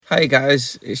Hey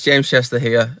guys, it's James Chester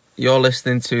here. You're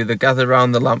listening to the Gather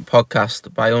Round the Lamp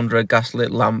podcast by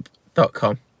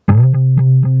UnderAGasLitLamp.com.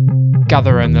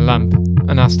 Gather Round the Lamp,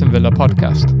 an Aston Villa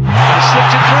podcast. Slipped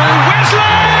it through, Wesley!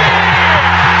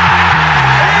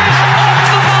 Is off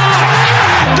the mark!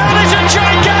 That is a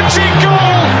gigantic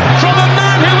goal from a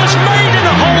man who was made in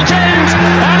a Holt End,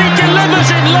 and he delivers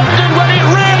in London when it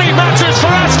really matters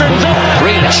for Aston Villa.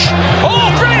 Grealish. Oh,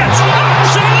 brilliant!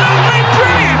 Absolutely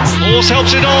brilliant! Hawes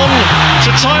helps it on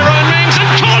to Tyrone Mings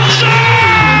and Konsa!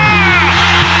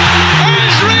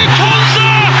 Ezri Konsa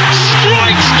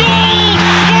strikes gold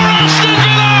for Aston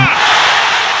Villa!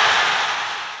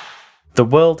 The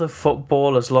world of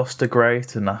football has lost a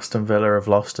great, and Aston Villa have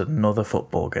lost another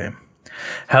football game.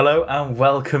 Hello and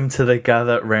welcome to the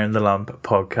Gather Round the Lamp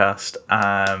podcast,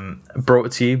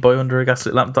 brought to you by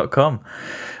UnderAGasLitLamp.com.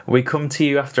 We come to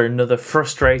you after another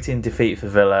frustrating defeat for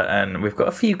Villa, and we've got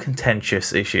a few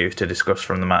contentious issues to discuss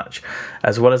from the match,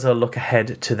 as well as a look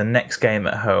ahead to the next game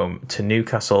at home to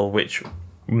Newcastle, which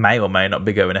may or may not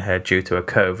be going ahead due to a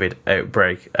COVID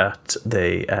outbreak at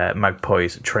the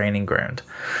Magpies training ground.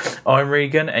 I'm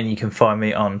Regan, and you can find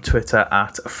me on Twitter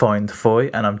at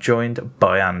FindFoy, and I'm joined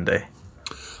by Andy.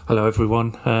 Hello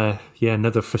everyone.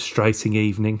 Another frustrating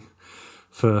evening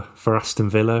for Aston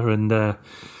Villa, and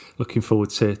looking forward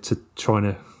to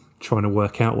trying to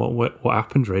work out what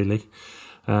happened really.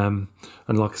 And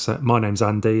like I said, my name's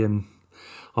Andy, and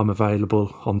I'm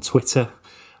available on Twitter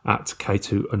at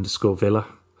K2_Villa.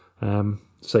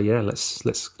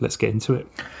 Let's get into it.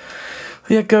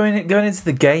 Yeah, going into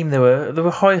the game, there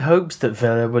were high hopes that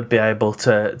Villa would be able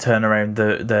to turn around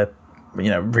their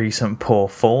recent poor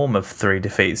form of 3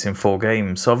 defeats in 4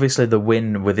 games. So obviously, the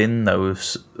win within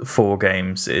those 4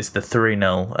 games is the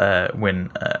 3-0 win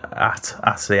at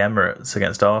the Emirates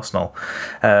against Arsenal.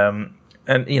 And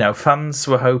fans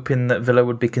were hoping that Villa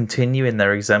would be continuing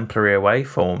their exemplary away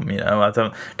form. I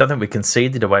don't think we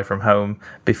conceded away from home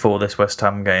before this West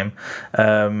Ham game.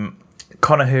 Conor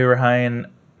Hourihane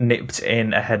nipped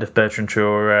in ahead of Bertrand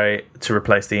Traoré to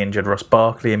replace the injured Ross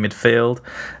Barkley in midfield,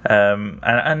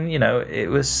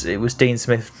 it was Dean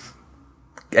Smith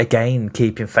again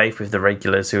keeping faith with the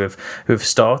regulars who have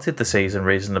started the season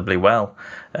reasonably well.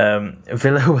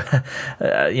 Villa,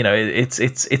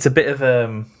 it's a bit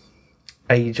of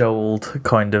age-old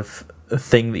kind of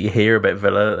thing that you hear about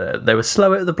Villa. They were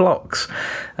slow out of the blocks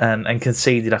and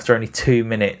conceded after only 2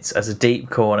 minutes as a deep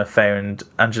corner found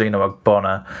Angelino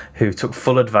Ogbonna, who took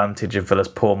full advantage of Villa's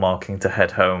poor marking to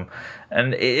head home.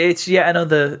 And it's yet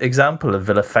another example of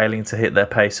Villa failing to hit their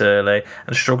pace early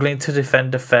and struggling to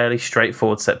defend a fairly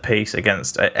straightforward set piece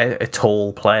against a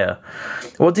tall player.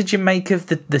 What did you make of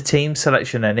the team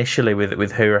selection initially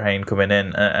with Hourihane coming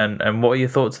in, and what are your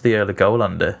thoughts of the early goal,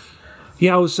 Andy?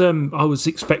 Yeah, I was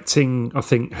expecting, I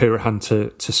think,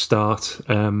 Hourihane to start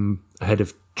ahead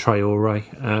of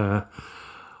Traoré.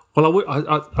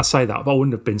 I say that, but I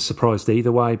wouldn't have been surprised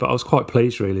either way. But I was quite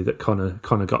pleased, really, that Conor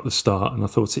got the start, and I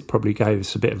thought it probably gave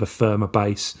us a bit of a firmer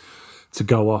base to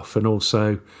go off, and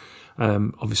also,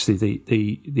 obviously,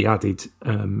 the added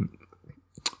kind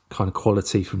of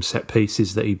quality from set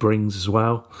pieces that he brings as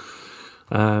well.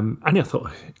 And I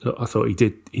thought he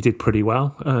did pretty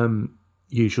well.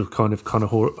 Usual kind of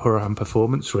Hourihane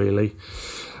performance, really.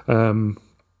 But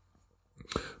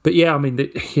yeah, I mean,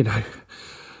 the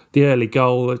early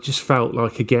goal, it just felt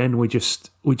like again we just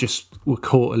were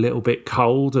caught a little bit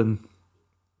cold, and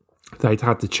they'd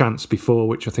had the chance before,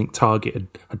 which I think Targett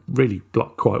had really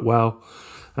blocked quite well.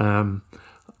 I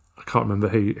can't remember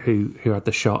who had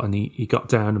the shot, and he got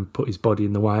down and put his body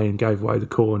in the way and gave away the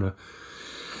corner.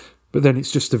 But then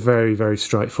it's just a very, very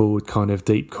straightforward kind of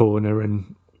deep corner,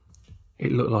 and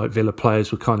it looked like Villa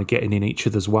players were kind of getting in each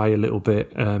other's way a little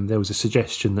bit. There was a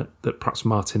suggestion that perhaps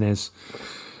Martinez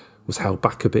was held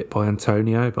back a bit by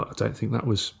Antonio, but I don't think that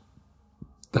was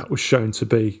shown to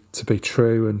be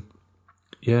true. And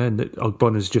yeah, and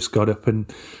Ogbonna's just got up and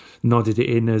nodded it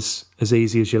in as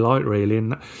easy as you like, really.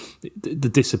 And the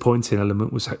disappointing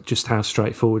element was just how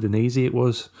straightforward and easy it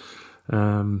was.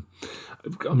 I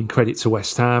mean, credit to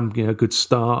West Ham, good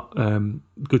start,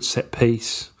 good set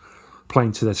piece,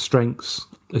 playing to their strengths,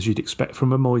 as you'd expect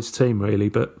from a Moyes team, really,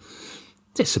 but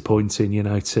disappointing,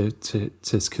 to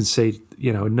concede,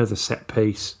 another set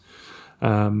piece,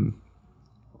 early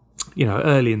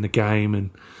in the game,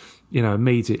 and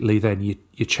immediately then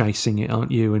you're chasing it,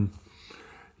 aren't you? And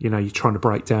you're trying to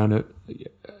break down a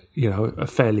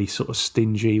fairly sort of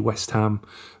stingy West Ham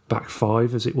back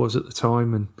 5 as it was at the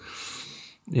time, and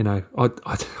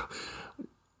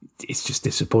it's just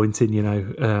disappointing,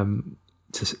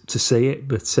 to see it,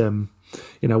 but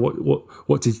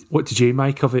what did you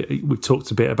make of it? We've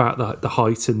talked a bit about the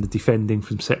height and the defending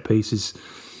from set pieces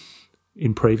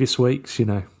in previous weeks.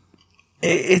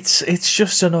 It's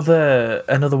just another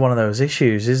one of those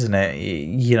issues, isn't it?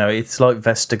 It's like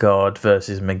Vestergaard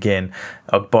versus McGinn,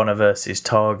 Ogbonna versus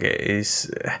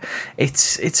Targett.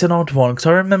 It's an odd one, because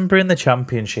I remember in the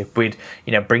Championship we'd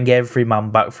bring every man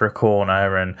back for a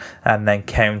corner and then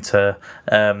counter.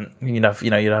 You'd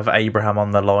have Abraham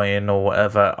on the line or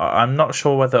whatever. I'm not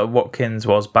sure whether Watkins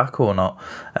was back or not.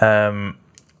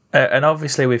 And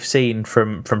obviously, we've seen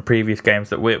from previous games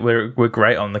that we're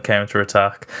great on the counter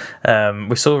attack.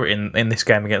 We saw it in this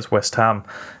game against West Ham.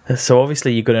 So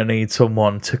obviously, you're going to need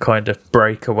someone to kind of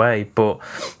break away. But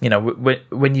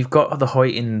when you've got the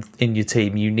height in your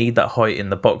team, you need that height in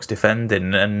the box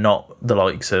defending, and not the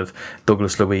likes of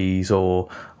Douglas Luiz or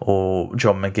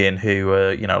John McGinn, who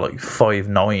are like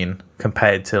 5'9"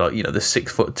 compared to the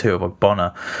 6'2" of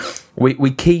Ogbonna.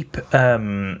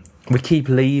 We keep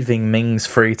leaving Mings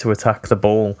free to attack the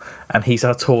ball, and he's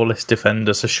our tallest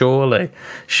defender. So surely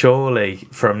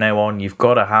from now on, you've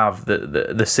got to have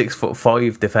the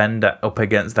 6'5" defender up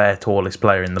against their tallest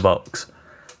player in the box.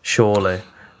 Surely.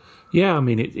 Yeah, I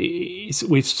mean,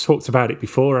 we've talked about it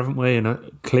before, haven't we?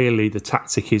 And clearly, the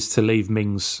tactic is to leave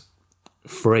Mings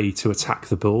free to attack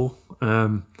the ball.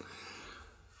 But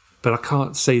I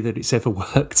can't see that it's ever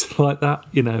worked like that,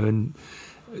 and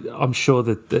I'm sure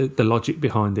that the logic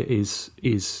behind it is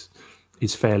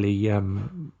fairly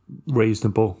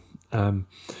reasonable,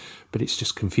 but it's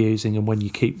just confusing. And when you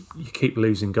keep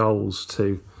losing goals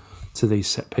to these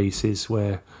set pieces,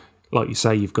 where, like you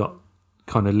say, you've got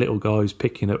kind of little guys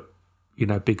picking up,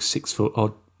 big 6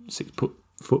 foot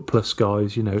plus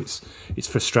guys, it's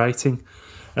frustrating.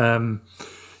 I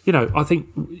think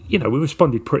we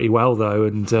responded pretty well though,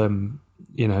 and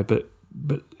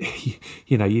but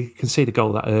you can see the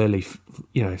goal that early,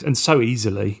 and so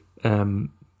easily.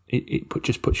 It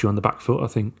just puts you on the back foot, I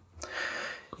think.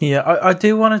 Yeah, I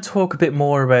do want to talk a bit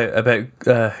more about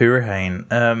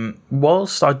Hourihane.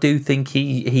 Whilst I do think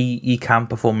he can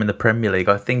perform in the Premier League,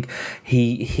 I think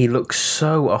he looks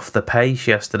so off the pace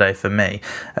yesterday for me.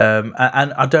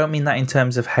 And I don't mean that in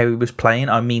terms of how he was playing.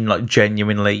 I mean like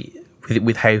genuinely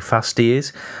with how fast he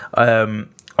is.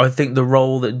 I think the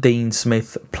role that Dean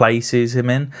Smith places him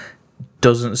in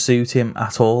doesn't suit him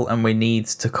at all, and we need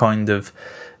to kind of,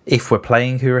 if we're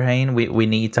playing Hourihane, we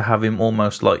need to have him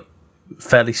almost like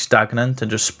fairly stagnant and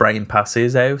just spraying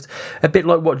passes out, a bit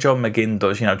like what John McGinn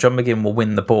does. John McGinn will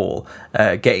win the ball,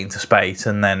 get into space,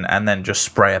 and then just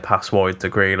spray a pass wide to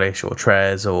Grealish or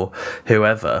Trez or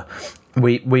whoever.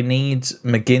 We need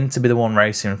McGinn to be the one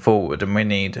racing forward, and we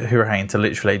need Hourihane to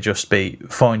literally just be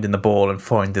finding the ball and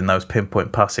finding those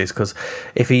pinpoint passes, because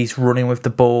if he's running with the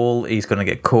ball, he's going to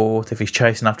get caught. If he's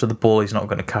chasing after the ball, he's not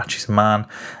going to catch his man.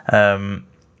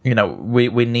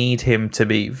 We need him to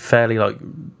be fairly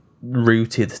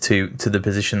rooted to the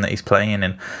position that he's playing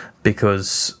in,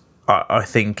 because I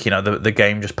think the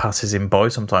game just passes him by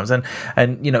sometimes, and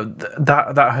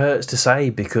that hurts to say,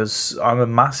 because I'm a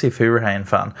massive Hourihane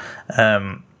fan,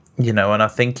 and I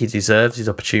think he deserves his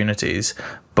opportunities,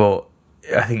 but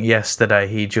I think yesterday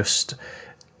he just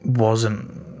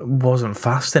wasn't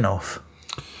fast enough.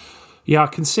 Yeah, I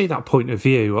can see that point of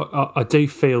view. I do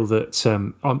feel that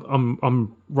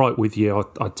I'm right with you.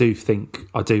 I do think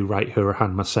I do rate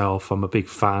Hourihane myself. I'm a big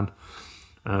fan.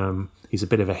 He's a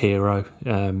bit of a hero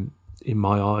in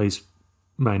my eyes,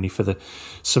 mainly for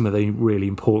some of the really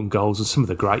important goals and some of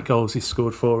the great goals he's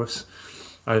scored for us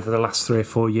over the last 3 or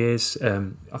 4 years.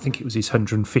 I think it was his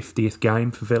 150th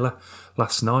game for Villa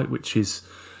last night, which is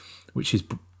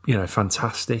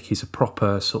fantastic. He's a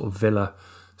proper sort of Villa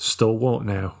stalwart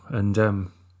now, and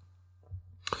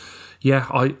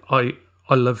I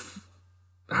love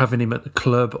having him at the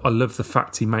club. I love the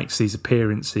fact he makes these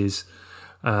appearances,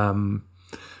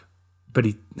 but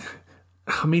he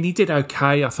did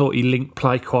okay. I thought he linked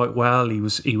play quite well. He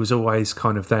was always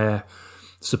kind of there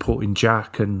supporting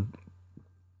Jack and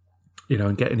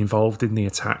and getting involved in the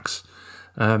attacks.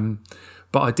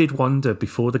 But I did wonder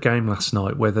before the game last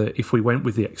night whether, if we went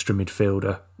with the extra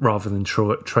midfielder rather than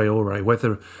Traore,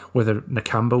 whether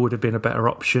Nakamba would have been a better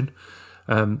option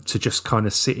to just kind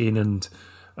of sit in and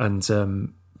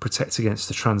protect against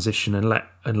the transition and let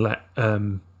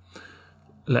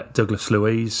Douglas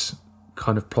Luiz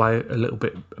kind of play a little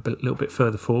bit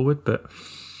further forward. But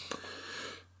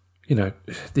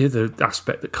the other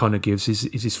aspect that kind of gives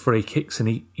is his free kicks, and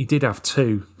he did have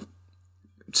two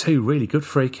really good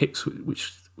free kicks,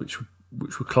 which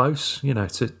were close,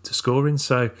 to scoring.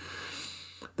 So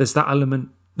there's that element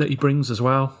that he brings as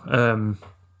well.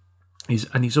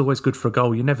 He's always good for a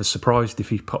goal. You're never surprised if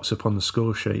he pops up on the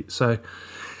score sheet. So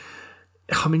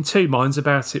I'm in two minds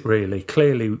about it, really.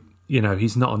 Clearly,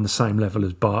 he's not on the same level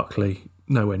as Barkley,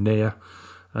 nowhere near.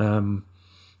 And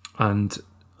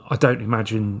I don't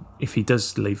imagine if he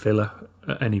does leave Villa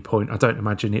at any point, I don't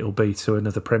imagine it'll be to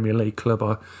another Premier League club.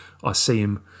 I see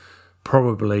him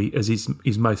probably as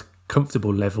his most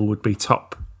comfortable level would be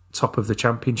top of the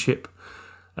Championship,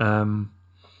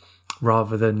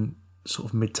 rather than sort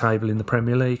of mid-table in the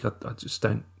Premier League. I just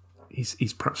don't.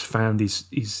 He's perhaps found his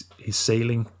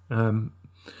ceiling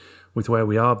with where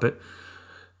we are, but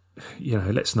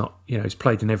let's not. He's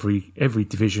played in every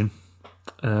division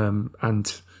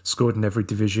and scored in every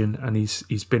division, and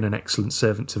he's been an excellent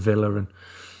servant to Villa,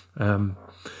 and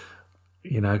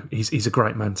he's a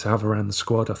great man to have around the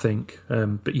squad, I think.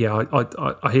 But yeah,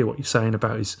 I hear what you're saying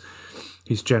about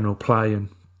his general play, and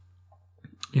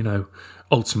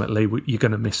ultimately you're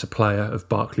going to miss a player of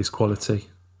Barkley's quality,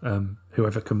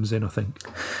 whoever comes in, I think.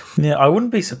 Yeah, I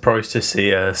wouldn't be surprised to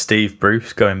see Steve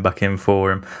Bruce going back in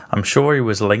for him. I'm sure he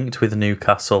was linked with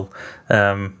Newcastle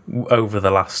over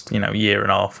the last year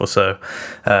and a half or so.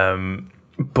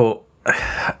 But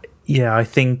yeah, I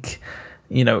think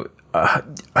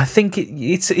I think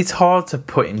it's hard to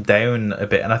put him down a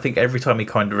bit, and I think every time he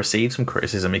kind of receives some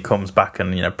criticism, he comes back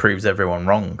and proves everyone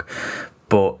wrong.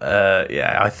 But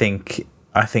yeah, I think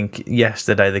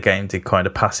yesterday the game did kind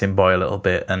of pass him by a little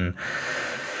bit, and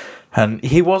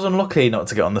he was unlucky not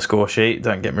to get on the score sheet.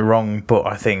 Don't get me wrong, but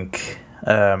I think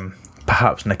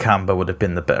perhaps Nakamba would have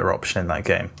been the better option in that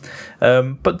game.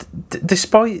 But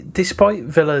despite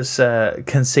Villa's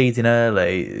conceding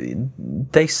early,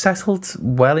 they settled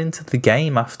well into the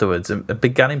game afterwards and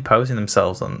began imposing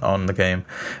themselves on the game.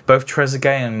 Both Trezeguet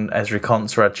and Ezri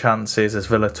Konsa had chances as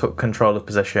Villa took control of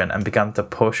possession and began to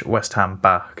push West Ham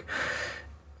back.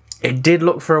 It did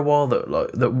look for a while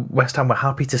that West Ham were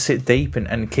happy to sit deep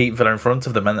and keep Villa in front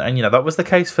of them, and that was the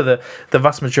case for the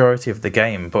vast majority of the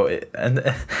game. But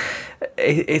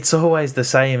it's always the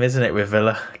same, isn't it, with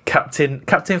Villa? Captain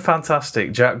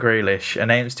Fantastic Jack Grealish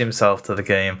announced himself to the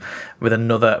game with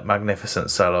another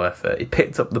magnificent solo effort. He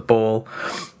picked up the ball,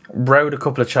 rode a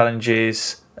couple of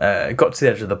challenges, got to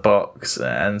the edge of the box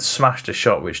and smashed a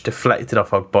shot which deflected off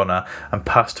Ogbonna and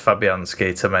passed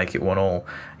Fabianski to make it 1-1.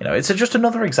 It's just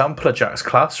another example of Jack's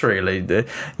class, really.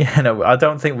 I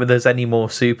don't think there's any more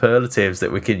superlatives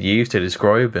that we could use to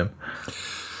describe him.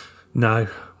 No,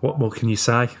 what more can you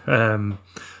say? I'm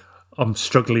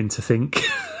struggling to think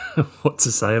what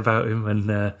to say about him,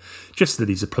 and just that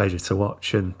he's a pleasure to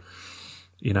watch, and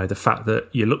the fact that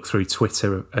you look through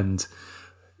Twitter and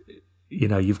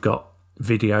you've got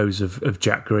videos of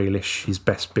Jack Grealish, his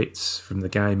best bits from the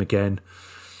game again,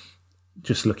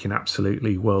 just looking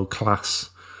absolutely world class.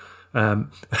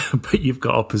 But you've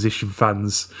got opposition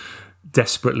fans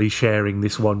desperately sharing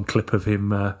this one clip of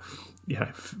him,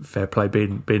 fair play,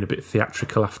 being a bit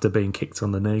theatrical after being kicked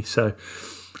on the knee. So,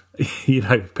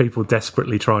 people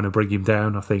desperately trying to bring him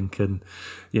down, I think, and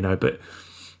but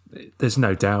there's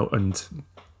no doubt. And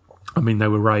I mean, they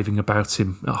were raving about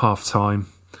him at half time,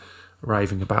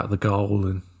 raving about the goal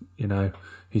and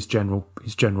his general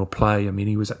play. I mean,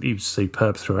 he was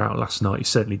superb throughout last night. He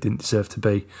certainly didn't deserve to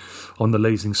be on the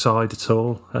losing side at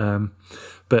all.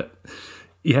 But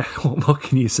yeah, what more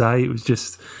can you say? It was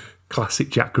just classic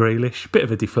Jack Grealish. Bit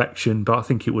of a deflection, but I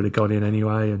think it would have gone in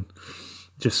anyway. And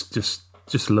just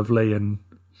lovely and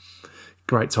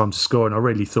great time to score. And I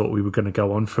really thought we were going to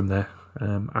go on from there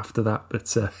after that,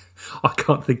 but I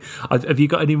can't think. Have you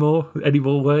got any more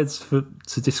words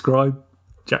to describe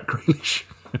Jack Grealish?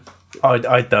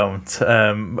 I don't.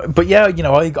 But yeah,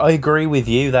 I agree with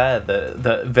you there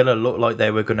that Villa looked like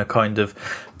they were going to kind of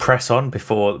press on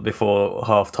before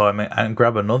half time and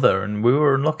grab another, and we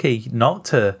were unlucky not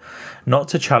to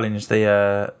challenge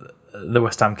the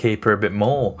West Ham keeper a bit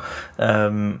more.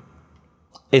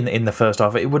 In the first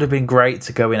half, it would have been great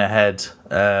to go in ahead,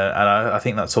 and I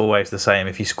think that's always the same.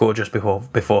 If you score just before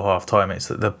half time, it's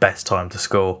the best time to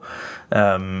score.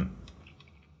 On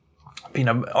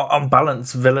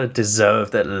balance, Villa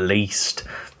deserved at least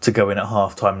to go in at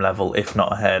half time level, if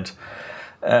not ahead.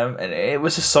 And it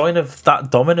was a sign of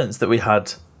that dominance that we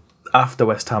had after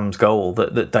West Ham's goal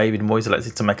that David Moyes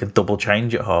elected to make a double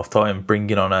change at half time,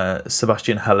 bringing on a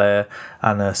Sebastian Haller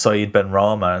and a Saïd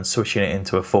Benrahma and switching it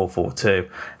into a 4-4-2.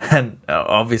 And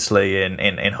obviously,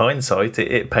 in hindsight,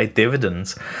 it paid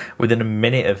dividends. Within a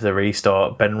minute of the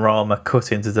restart, Benrahma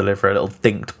cut in to deliver a little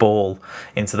dinked ball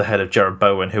into the head of Jared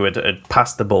Bowen, who had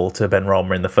passed the ball to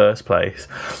Benrahma in the first place.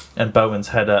 And Bowen's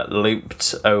header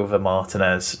looped over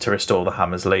Martinez to restore the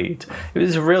Hammers' lead. It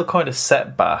was a real kind of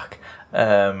setback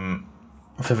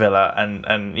for Villa,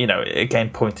 and you know, again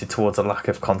pointed towards a lack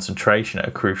of concentration at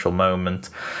a crucial moment.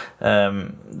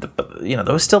 But you know,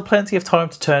 there was still plenty of time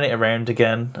to turn it around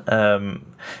again.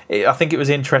 I think it was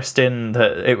interesting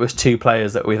that it was two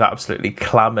players that we've absolutely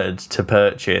clamoured to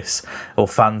purchase, or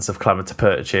fans have clamoured to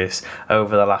purchase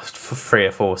over the last 3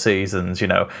 or 4 seasons. You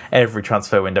know, every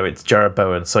transfer window it's Jarrod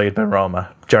Bowen, Said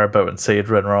Benrahma, Jarrod Bowen, Said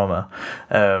Benrahma.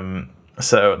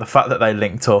 So the fact that they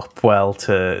linked up well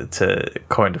to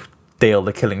kind of deal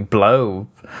the killing blow,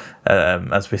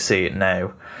 as we see it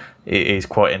now, is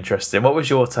quite interesting. What was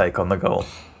your take on the goal?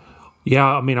 Yeah,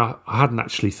 I mean, I hadn't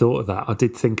actually thought of that. I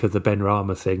did think of the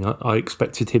Benrahma thing. I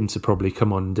expected him to probably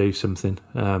come on and do something.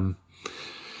 I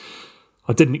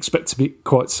didn't expect to be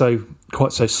quite so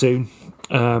soon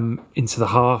into the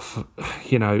half.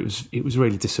 You know, it was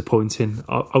really disappointing.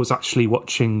 I was actually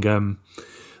watching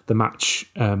the match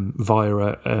via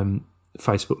a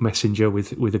Facebook Messenger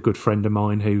with a good friend of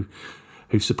mine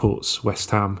who supports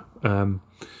West Ham,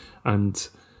 and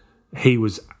he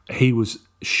was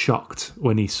shocked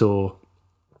when he saw,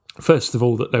 first of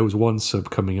all, that there was one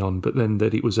sub coming on, but then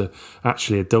that it was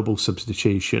actually a double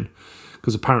substitution,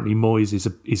 because apparently Moyes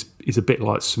is a bit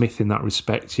like Smith in that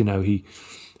respect. You know,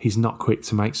 he's not quick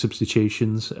to make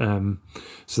substitutions.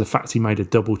 So the fact he made a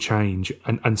double change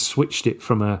and switched it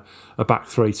from a back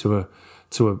three to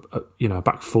a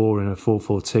back four in a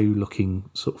 4-4-2 looking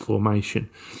sort of formation,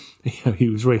 you know, he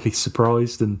was really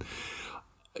surprised. And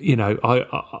you know,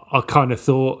 I kind of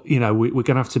thought, you know, we're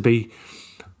going to have to be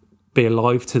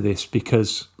alive to this,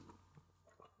 because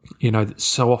you know,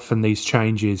 so often these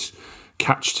changes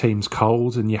catch teams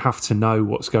cold, and you have to know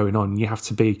what's going on. You have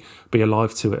to be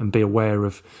alive to it and be aware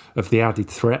of the added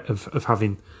threat of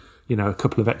having, you know, a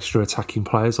couple of extra attacking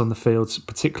players on the field,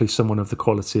 particularly someone of the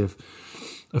quality of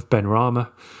Benrahma.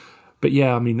 But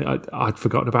yeah, I mean, I'd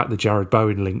forgotten about the Jarrod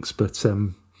Bowen links, but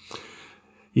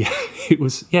yeah,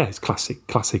 it's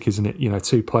classic, isn't it? You know,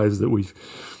 two players that we've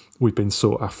been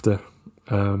sought after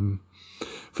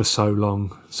for so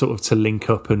long, sort of to link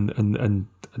up and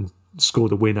score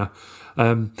the winner.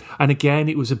 And again,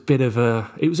 it was a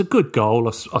good goal,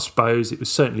 I suppose. It was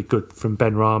certainly good from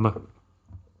Benrahma.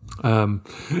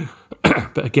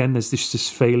 But again, there's this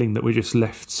feeling that we're just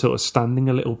left sort of standing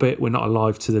a little bit. We're not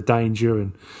alive to the danger,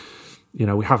 and you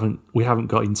know, we haven't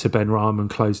got into Benrahma and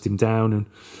closed him down,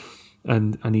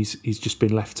 and he's just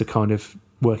been left to kind of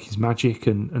work his magic,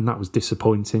 and that was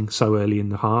disappointing so early in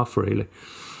the half, really.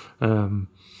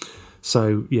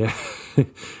 So yeah,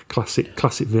 classic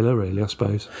Villa, really, I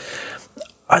suppose.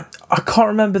 I can't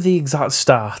remember the exact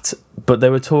start, but they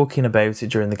were talking about it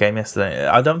during the game yesterday.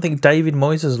 I don't think David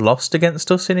Moyes has lost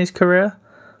against us in his career.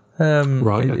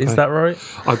 Right, okay. Is that right?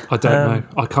 I don't know.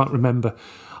 I can't remember.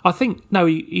 I think, no,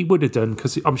 he would have done,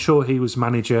 because I'm sure he was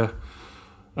manager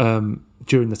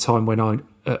during the time when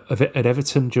at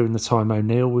Everton, during the time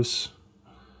O'Neill was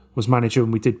manager,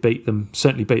 and we did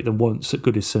certainly beat them once at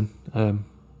Goodison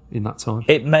in that time.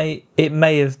 It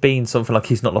may have been something like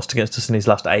he's not lost against us in his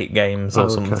last 8 games or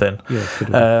something. Yeah, could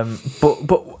have been.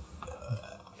 But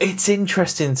it's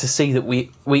interesting to see that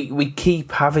we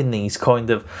keep having these kind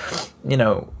of, you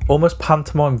know, almost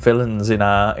pantomime villains in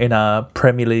our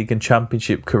Premier League and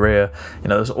Championship career. You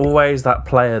know, there's always that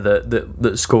player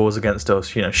that scores against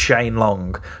us. You know, Shane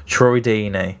Long, Troy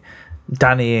Deeney,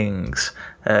 Danny Ings.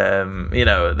 You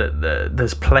know,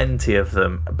 there's plenty of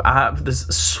them.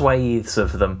 There's swathes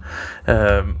of them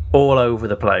all over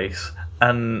the place,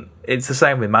 and it's the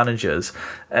same with managers.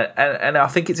 And I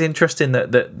think it's interesting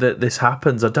that this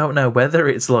happens. I don't know whether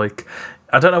it's like,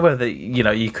 I don't know whether, you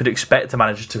know, you could expect a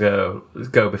manager to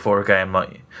go before a game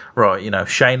like, right, you know,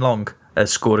 Shane Long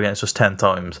has scored against us 10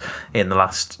 times in the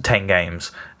last 10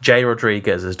 games. Jay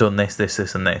Rodriguez has done this,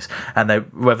 and this,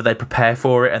 and whether they prepare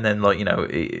for it, and then, like, you know,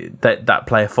 that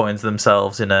player finds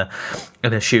themselves in a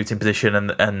shooting position,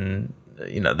 and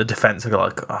you know, the defence are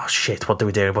like, oh shit, what do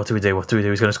we do? He's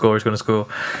going to score.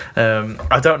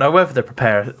 I don't know whether they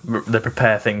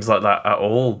prepare things like that at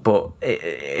all, but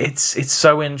it's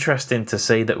so interesting to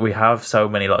see that we have so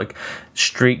many like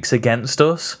streaks against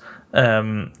us.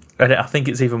 And I think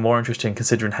it's even more interesting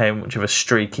considering how much of a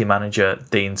streaky manager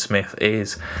Dean Smith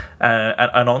is.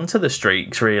 And onto the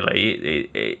streaks,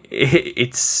 really,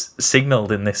 it's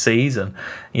signalled in this season.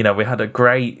 You know, we had a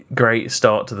great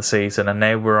start to the season, and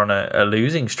now we're on a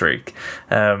losing streak.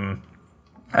 And,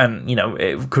 you know,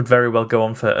 it could very well go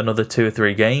on for another 2 or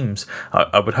 3 games.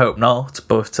 I would hope not,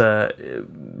 but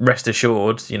rest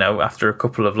assured, you know, after a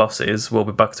couple of losses, we'll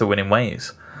be back to winning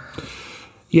ways.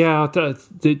 Yeah,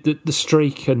 the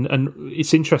streak, and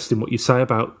it's interesting what you say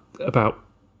about,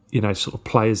 you know, sort of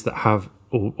players that have,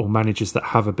 or managers that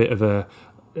have a bit of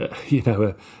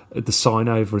the sign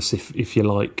over us, if you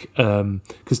like,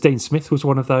 because Dean Smith was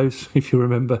one of those. If you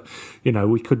remember,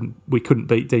 we couldn't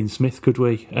beat Dean Smith, could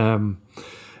we?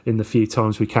 In the few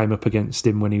times we came up against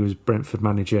him when he was Brentford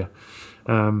manager,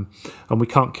 and we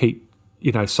can't keep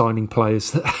signing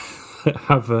players that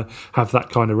have that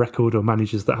kind of record, or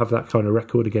managers that have that kind of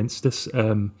record against us.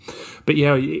 But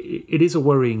yeah, it is a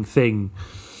worrying thing.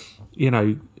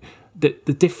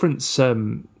 The difference.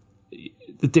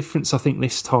 The difference, I think,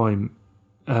 this time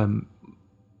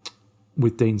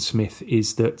with Dean Smith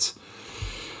is that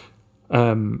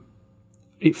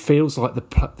it feels like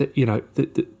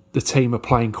the team are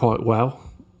playing quite well.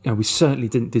 We certainly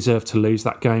didn't deserve to lose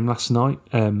that game last night.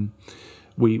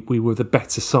 We were the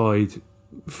better side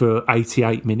for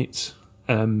 88 minutes.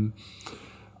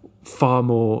 Far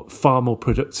more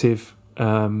productive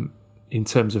in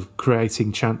terms of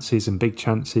creating chances and big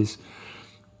chances.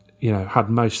 Had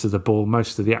most of the ball,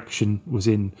 most of the action was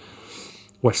in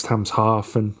West Ham's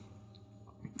half, and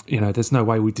there's no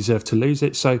way we deserve to lose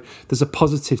it. So there's a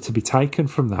positive to be taken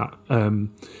from that.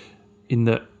 In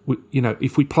that,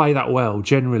 if we play that well,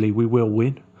 generally we will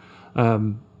win.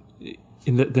 In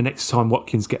the next time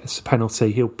Watkins gets a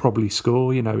penalty, he'll probably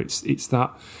score. It's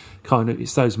that kind of,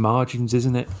 it's those margins,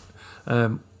 isn't it?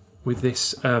 With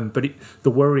this, but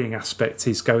the worrying aspect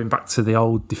is going back to the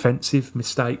old defensive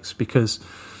mistakes, because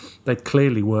they'd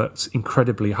clearly worked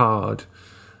incredibly hard,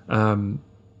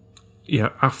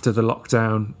 after the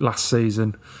lockdown last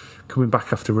season, coming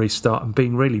back after restart and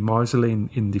being really miserly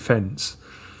in defence,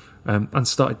 and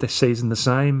started this season the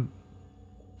same.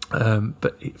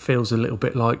 But it feels a little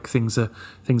bit like things are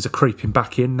creeping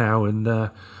back in now, and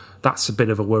that's a bit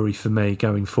of a worry for me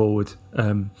going forward,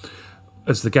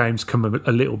 as the games come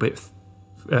a little bit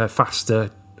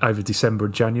faster over December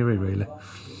and January, really.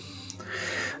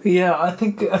 Yeah, I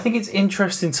think it's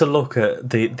interesting to look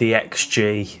at the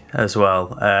XG as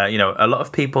well. A lot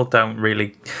of people don't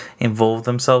really involve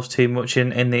themselves too much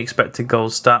in the expected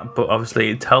goals stat, but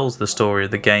obviously it tells the story of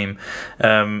the game.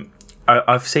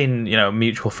 I've seen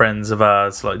mutual friends of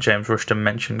ours like James Rushton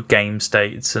mention game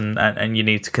states, and you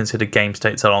need to consider game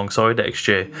states alongside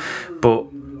XG. But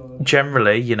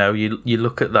generally, you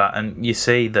look at that and you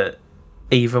see that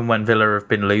even when Villa have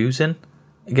been losing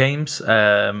games,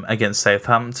 against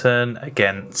Southampton,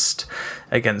 against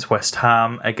West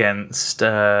Ham, against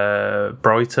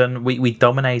Brighton, we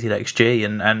dominated XG,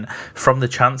 and from the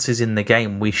chances in the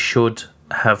game we should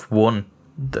have won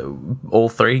all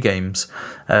three games.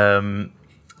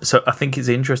 So I think it's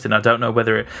interesting. I don't know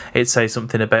whether it says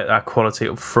something about our quality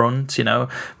up front,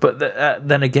 But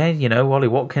then again, Ollie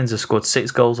Watkins has scored 6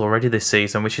 goals already this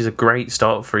season, which is a great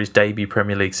start for his debut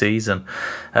Premier League season.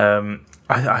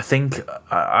 I think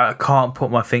I can't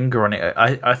put my finger on it.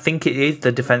 I think it is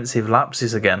the defensive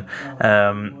lapses again.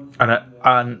 And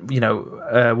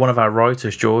one of our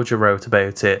writers, Georgia, wrote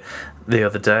about it the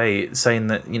other day, saying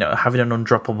that having an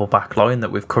undroppable back line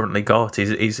that we've currently got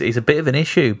is a bit of an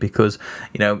issue, because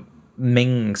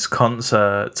Mings,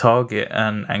 Konsa, Target,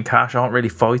 and Cash aren't really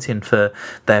fighting for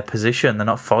their position. They're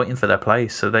not fighting for their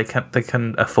place, so they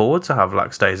can afford to have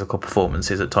lackadaisical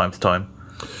performances at time to time.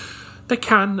 They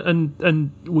can,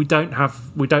 and we don't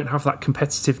have that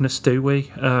competitiveness, do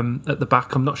we? At the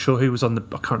back, I'm not sure who was I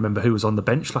can't remember who was on the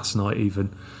bench last night,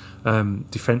 even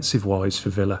defensive wise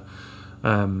for Villa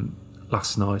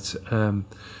last night.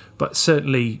 But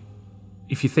certainly,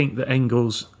 if you think that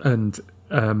Engels and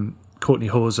Courtney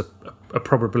Hawes are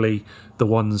probably the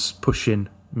ones pushing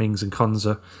Mings and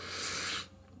Konsa,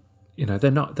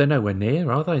 they're nowhere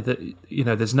near, are they?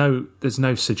 There's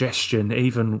no suggestion,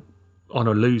 even on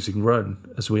a losing run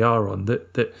as we are on,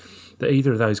 that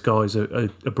either of those guys are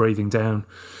breathing down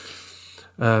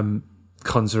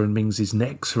Konsa and Mings'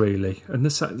 necks, really. And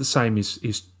the same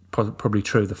is probably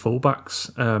true of the fullbacks,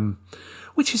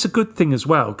 which is a good thing as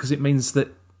well, because it means that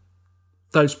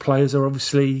those players are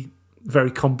obviously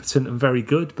very competent and very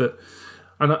good.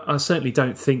 And I certainly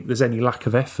don't think there's any lack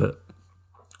of effort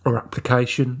or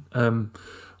application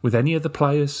with any of the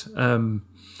players.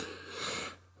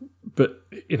 But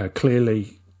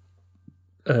clearly,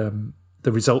 the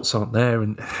results aren't there,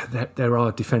 and there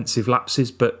are defensive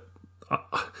lapses. But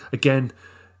again,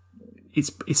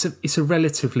 it's a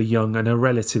relatively young and a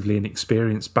relatively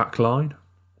inexperienced back line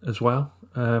as well.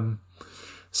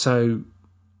 So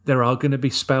there are going to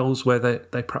be spells where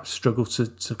they perhaps struggle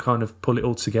to kind of pull it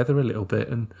all together a little bit,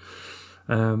 and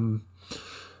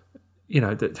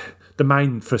the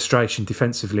main frustration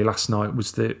defensively last night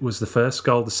was the first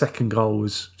goal. The second goal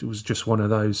was just one of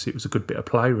those. It was a good bit of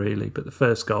play, really, but the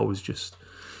first goal was just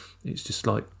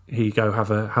like, here you go,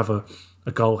 have a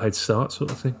goal head start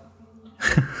sort of thing.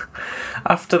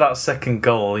 after that second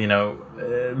goal,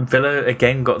 Villa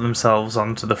again got themselves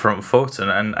onto the front foot,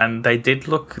 and they did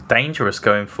look dangerous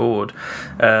going forward.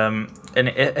 And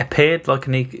it appeared like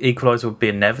an equaliser would be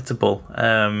inevitable.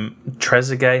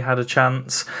 Trezeguet had a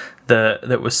chance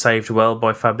that was saved well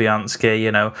by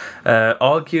Fabianski.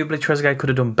 Arguably Trezeguet could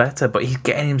have done better, but he's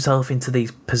getting himself into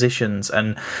these positions,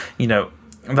 and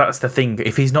that's the thing.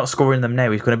 If he's not scoring them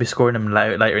now, he's going to be scoring them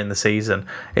later in the season.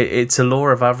 It's a law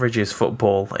of averages.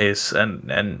 Football is,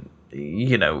 and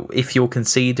if you're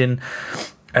conceding,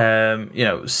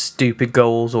 stupid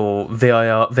goals or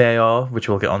VAR, which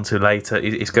we'll get onto later,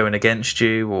 is going against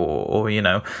you,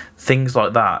 or things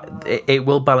like that. It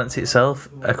will balance itself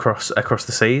across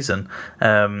the season.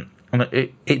 And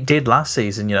it did last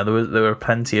season. There were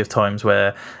plenty of times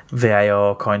where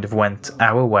VAR kind of went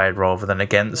our way rather than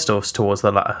against us towards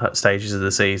the latter stages of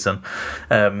the season.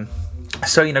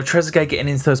 So Trezeguet getting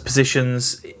into those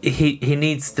positions, he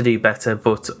needs to do better,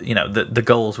 but the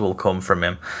goals will come from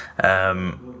him.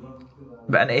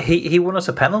 And he won us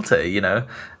a penalty.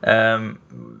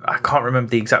 I can't remember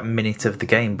the exact minute of the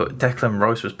game, but Declan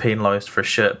Rice was penalised for a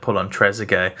shirt pull on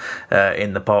Trezeguet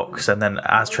in the box, and then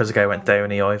as Trezeguet went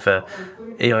down, he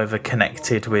either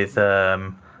connected with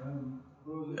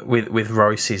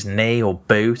Rice's knee or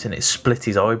boot, and it split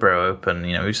his eyebrow open.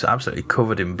 He was absolutely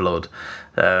covered in blood,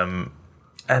 and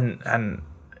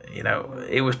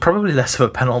it was probably less of a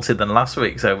penalty than last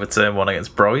week's overturn one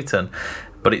against Brighton.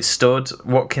 But it stood.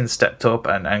 Watkins stepped up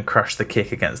and crashed the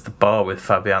kick against the bar, with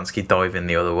Fabianski diving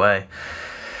the other way.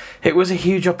 It was a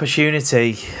huge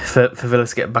opportunity for Villa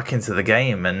to get back into the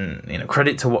game, and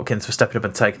credit to Watkins for stepping up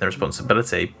and taking the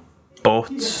responsibility.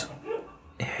 But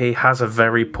he has a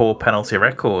very poor penalty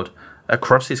record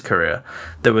across his career.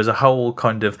 There was a whole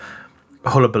kind of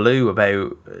hullabaloo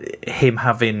about him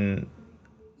having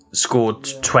scored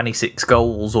 26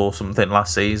 goals or something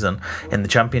last season in the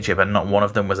Championship, and not one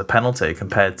of them was a penalty,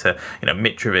 compared to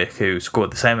Mitrovic, who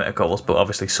scored the same amount of goals, but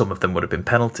obviously some of them would have been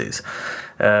penalties.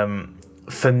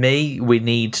 For me, we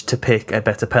need to pick a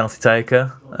better penalty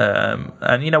taker,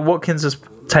 and Watkins has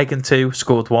taken 2,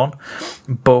 scored 1,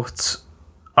 but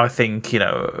I think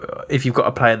if you've got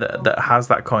a player that has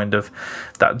that kind of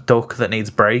that duck that needs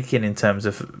breaking in terms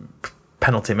of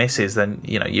penalty misses, then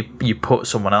you put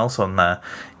someone else on there.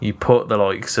 You put the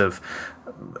likes of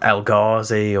El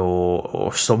Ghazi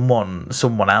or someone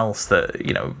else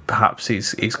that perhaps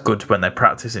is good when they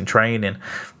practice in training,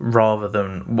 rather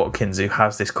than Watkins, who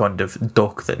has this kind of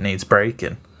duck that needs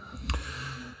breaking.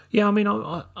 Yeah, I mean,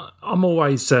 I'm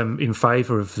always in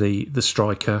favour of the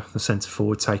striker, the centre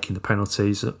forward, taking the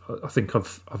penalties. I think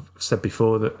I've said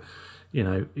before that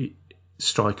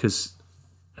strikers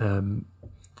are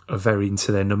very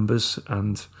into their numbers,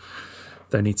 and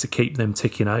they need to keep them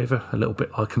ticking over a little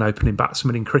bit like an opening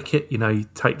batsman in cricket. You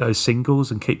take those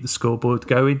singles and keep the scoreboard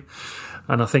going,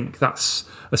 and I think that's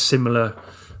a similar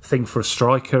thing for a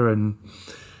striker. And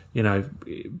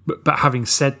but having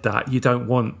said that, you don't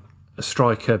want a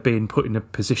striker being put in a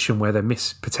position where they're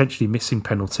potentially missing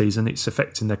penalties and it's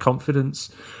affecting their confidence.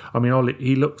 I mean,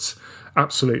 he looked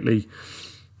absolutely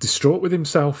distraught with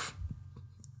himself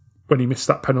when he missed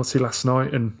that penalty last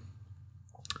night, and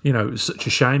it was such a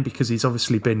shame, because he's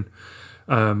obviously been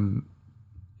flying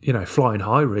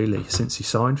high really since he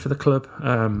signed for the club,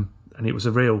 and it was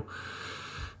it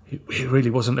really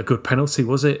wasn't a good penalty,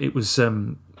 was it? It was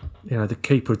the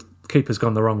keeper's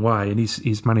gone the wrong way, and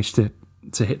he's managed to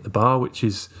hit the bar, which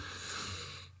is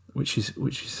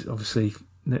obviously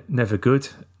never good.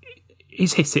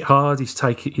 He's hit it hard.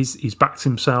 He's backed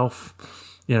himself.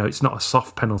 It's not a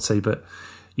soft penalty, but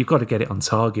you've got to get it on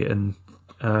target, and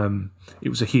it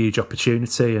was a huge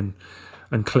opportunity and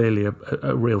clearly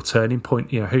a real turning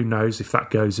point. Who knows if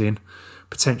that goes in?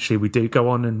 Potentially we do go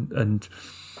on and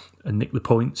nick the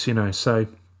points. So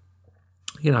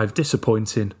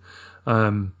disappointing.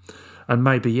 And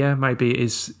maybe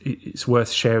it's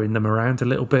worth sharing them around a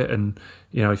little bit. And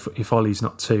if Ollie's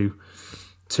not too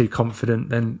confident,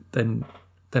 then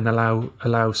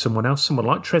allow someone else, someone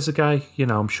like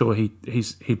Trezeguet. I'm sure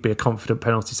he'd be a confident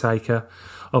penalty taker.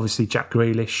 Obviously Jack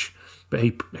Grealish, but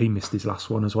he missed his last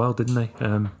one as well, didn't he?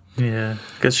 Yeah,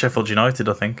 against Sheffield United,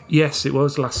 I think. Yes, it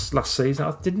was last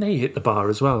season. Didn't he hit the bar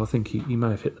as well? I think he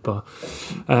may have hit the bar.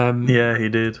 Yeah, he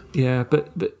did. Yeah, but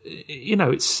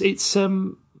it's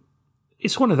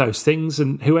one of those things,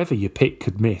 and whoever you pick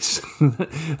could miss.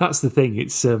 That's the thing.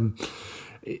 It's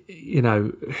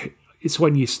it's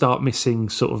when you start missing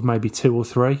sort of maybe 2 or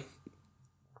 3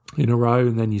 in a row,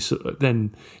 and then you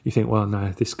think, well, no,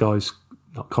 this guy's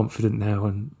not confident now,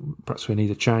 and perhaps we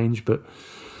need a change. But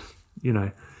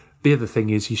the other thing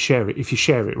is, you share it. If you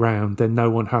share it round, then no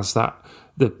one has that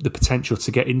the potential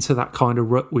to get into that kind of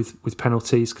rut with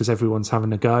penalties because everyone's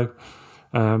having a go.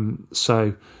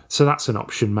 So that's an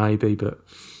option maybe, but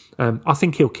I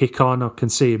think he'll kick on. I can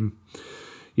see him,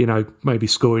 maybe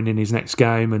scoring in his next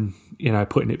game and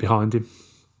putting it behind him.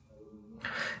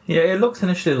 Yeah, it looked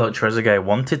initially like Trezeguet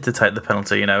wanted to take the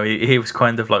penalty. He was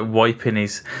kind of like wiping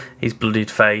his bloodied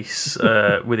face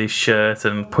with his shirt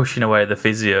and pushing away the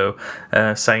physio,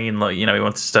 saying like he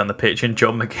wanted to stay on the pitch. And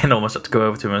John McGinn almost had to go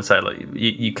over to him and say like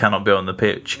you cannot be on the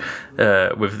pitch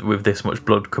with this much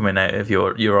blood coming out of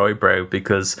your eyebrow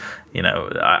because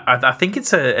I think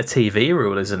it's a TV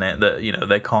rule, isn't it, that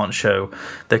they can't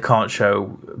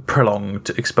show prolonged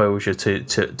exposure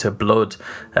to blood.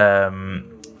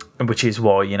 Which is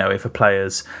why, if a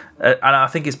player's... and I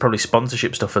think it's probably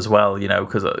sponsorship stuff as well,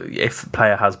 because if a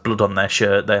player has blood on their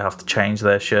shirt, they have to change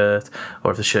their shirt, or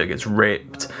if the shirt gets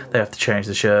ripped, they have to change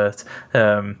the shirt.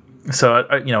 So,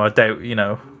 I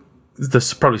doubt,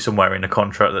 there's probably somewhere in a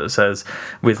contract that says,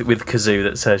 with Kazoo,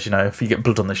 that says, if you get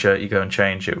blood on the shirt, you go and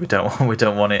change it. We don't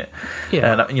want it.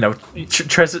 Yeah. And,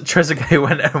 Trezeguet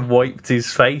went and wiped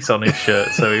his face on his shirt,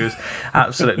 so he was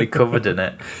absolutely covered in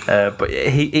it. But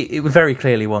he very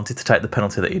clearly wanted to take the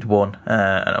penalty that he'd won,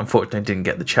 and unfortunately didn't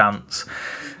get the chance.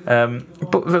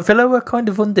 But Villa were kind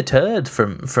of undeterred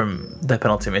from their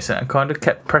penalty missing and kind of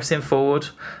kept pressing forward.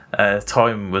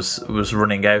 Time was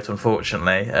running out,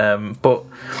 unfortunately. But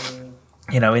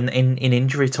in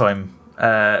injury time,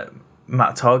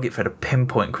 Matt Targett fed a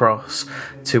pinpoint cross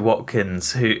to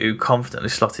Watkins, who confidently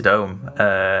slotted home,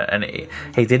 and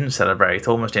he didn't celebrate,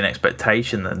 almost in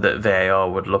expectation that VAR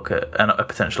would look at a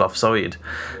potential offside.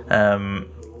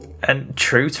 And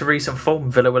true to recent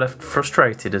form, Villa were left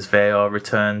frustrated as VAR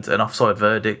returned an offside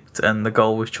verdict and the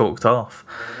goal was chalked off.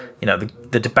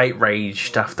 The debate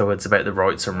raged afterwards about the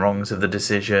rights and wrongs of the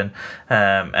decision,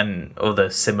 and other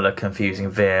similar confusing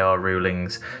VAR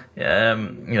rulings.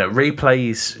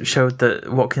 Replays showed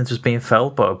that Watkins was being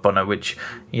felled by Bono, which,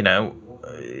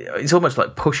 it's almost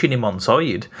like pushing him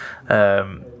onside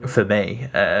for me.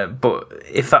 But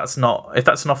if that's an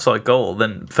offside goal,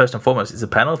 then first and foremost it's a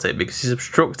penalty because he's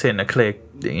obstructing a clear,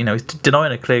 he's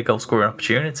denying a clear goal scoring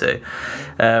opportunity.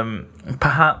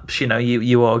 Perhaps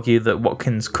you argue that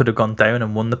Watkins could have gone down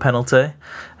and won the penalty,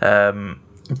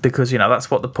 because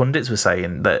that's what the pundits were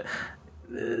saying, that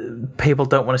people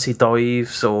don't want to see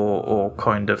dives or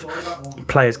kind of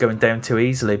players going down too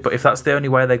easily. But if that's the only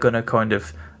way they're going to kind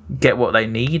of get what they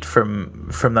need from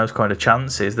those kind of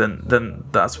chances, then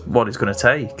that's what it's going to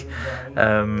take.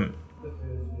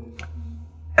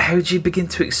 How do you begin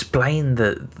to explain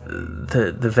the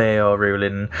VAR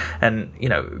ruling,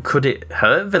 and could it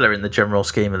hurt Villa in the general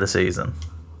scheme of the season?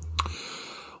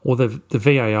 Well, the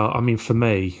VAR, I mean, for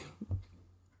me,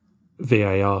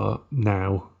 VAR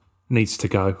now needs to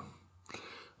go.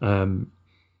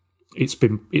 It's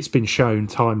been shown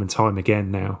time and time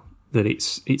again now that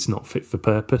it's not fit for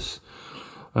purpose.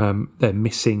 They're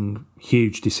missing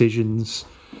huge decisions.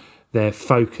 They're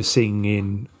focusing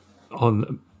in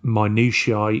on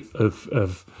minutiae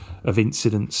of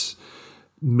incidents,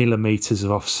 millimetres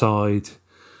of offside,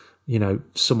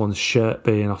 someone's shirt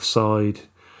being offside,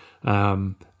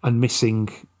 and missing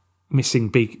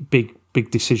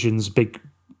big decisions, like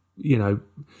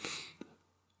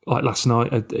last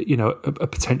night, a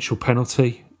potential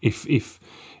penalty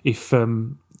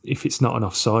if it's not an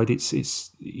offside, it's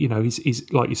he's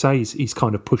like you say, he's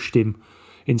kind of pushed him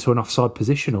into an offside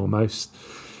position almost,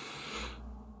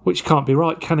 which can't be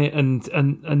right, can it? And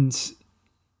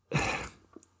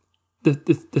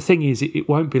the thing is, it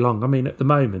won't be long. I mean, at the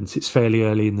moment, it's fairly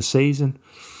early in the season,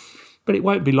 but it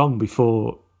won't be long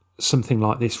before something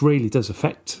like this really does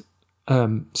affect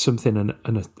something,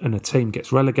 and a team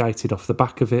gets relegated off the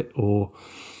back of it, or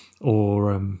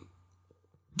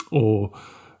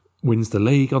wins the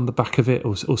league on the back of it,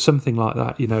 or something like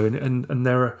that, and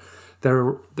there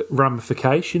are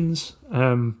ramifications.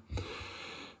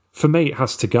 For me, it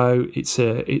has to go. It's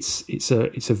a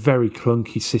very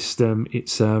clunky system.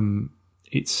 It's a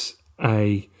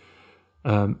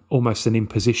almost an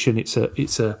imposition. It's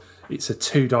a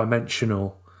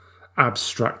 2-dimensional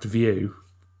abstract view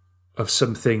of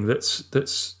something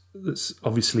that's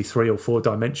obviously 3 or 4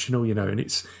 dimensional, and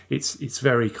it's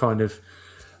very kind of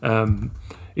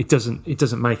it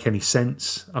doesn't make any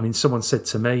sense. I mean, someone said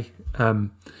to me,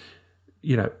 in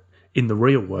the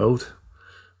real world,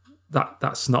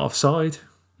 that's not offside,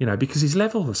 because he's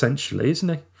level essentially, isn't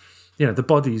he? The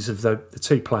bodies of the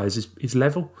 2 players is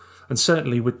level, and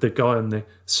certainly with the guy on the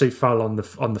Soufal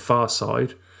on the far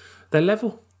side, they're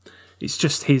level. It's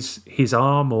just his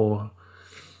arm or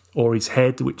his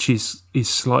head which is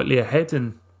slightly ahead,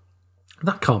 and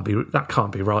That can't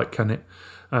be right, can it?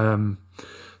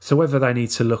 So whether they need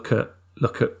to look at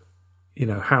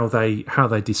how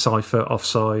they decipher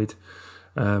offside,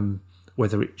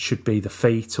 whether it should be the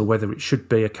feet or whether it should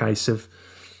be a case of,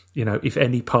 if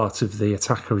any part of the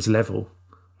attacker is level,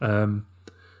 then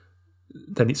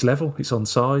it's level, it's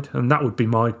onside, and that would be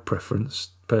my preference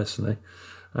personally,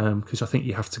 because I think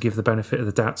you have to give the benefit of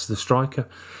the doubt to the striker.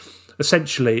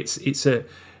 Essentially, it's a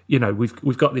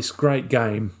we've got this great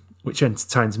game which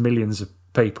entertains millions of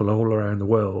people all around the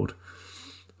world,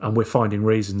 and we're finding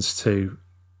reasons to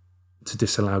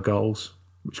disallow goals,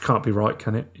 which can't be right,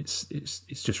 can it? It's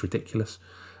just ridiculous.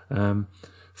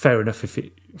 Fair enough if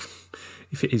it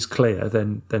is clear,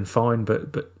 then fine.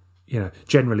 But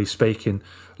generally speaking,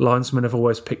 linesmen have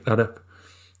always picked that up.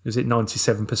 Is it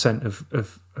 97%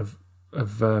 of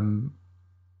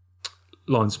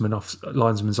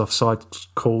linesmen's offside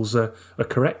calls are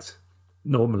correct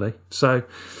normally? So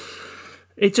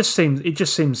it just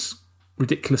seems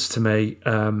ridiculous to me.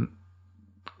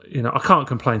 I can't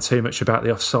complain too much about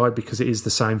the offside because it is the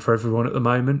same for everyone at the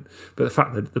moment. But the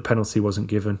fact that the penalty wasn't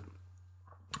given,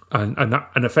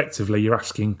 and effectively you're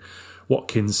asking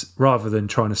Watkins, rather than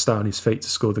trying to stay on his feet to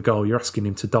score the goal, you're asking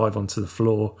him to dive onto the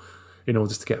floor in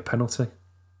order to get a penalty,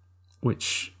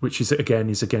 which is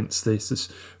against this. Is,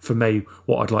 for me,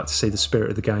 what I'd like to see the spirit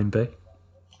of the game be.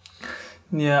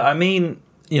 Yeah, I mean,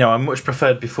 I much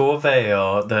preferred before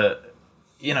VAR that,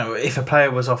 if a player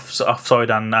was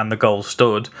offside and the goal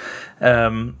stood,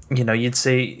 you'd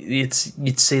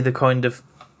see the kind of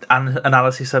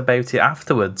analysis about it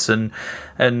afterwards, and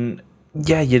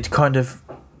you'd kind of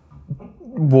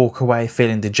walk away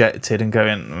feeling dejected and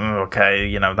going,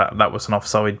 okay, that was an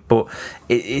offside, but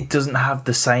it doesn't have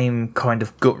the same kind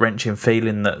of gut wrenching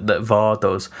feeling that VAR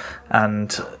does,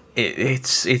 and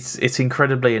it's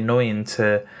incredibly annoying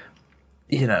to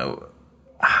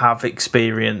have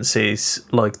experiences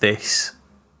like this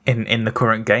in the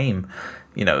current game.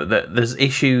 That there's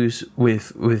issues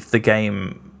with the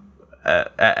game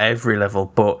at every level,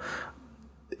 but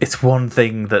it's one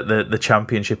thing that the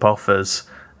Championship offers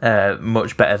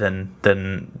much better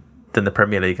than the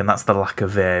Premier League, and that's the lack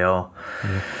of VAR.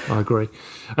 Yeah, I agree,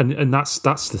 and that's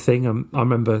the thing. I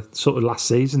remember sort of last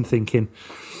season thinking,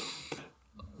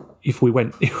 if we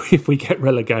get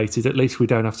relegated, at least we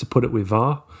don't have to put it with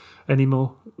VAR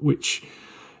anymore. Which,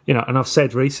 and I've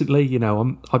said recently,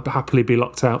 I'd happily be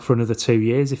locked out for another 2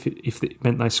 years if it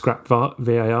meant they scrapped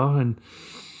VAR, and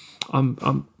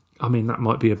I mean that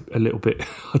might be a little bit.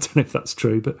 I don't know if that's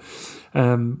true, but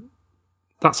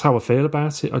that's how I feel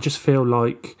about it. I just feel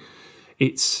like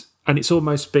it's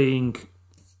almost being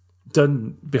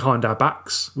done behind our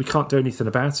backs. We can't do anything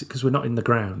about it because we're not in the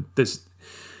ground. There's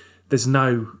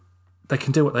no. They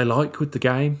can do what they like with the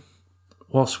game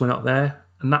whilst we're not there,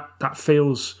 and that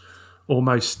feels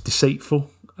almost deceitful.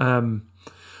 I'm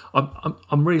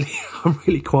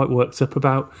really quite worked up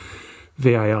about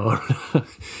VAR,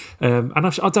 and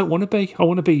I don't want to be. I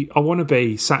want to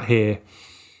be sat here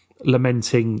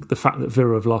lamenting the fact that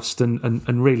Villa have lost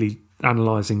and really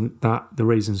analysing the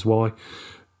reasons why.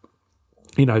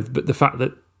 But the fact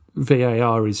that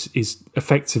VAR is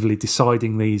effectively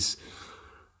deciding these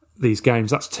games,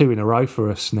 that's 2 in a row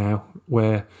for us now,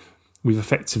 where we've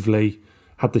effectively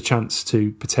had the chance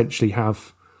to potentially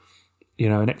have,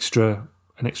 an extra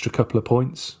couple of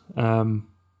points, and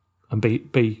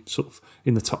be sort of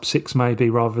in the top 6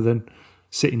 maybe, rather than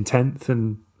sitting 10th,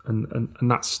 and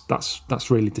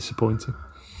that's really disappointing.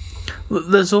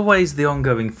 There's always the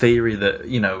ongoing theory that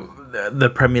the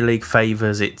Premier League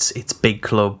favours its big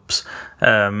clubs,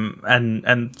 and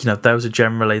those are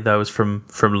generally those from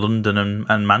London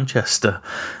and Manchester,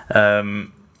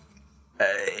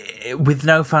 with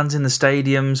no fans in the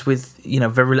stadiums, with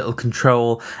very little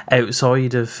control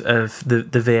outside of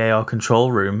the VAR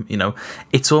control room.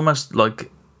 It's almost like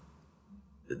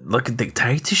a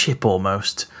dictatorship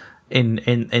almost in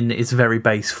its very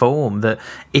base form. That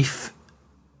if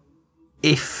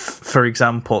for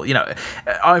example,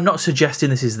 I'm not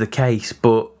suggesting this is the case,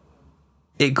 but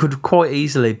it could quite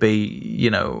easily be,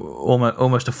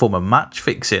 almost a form of match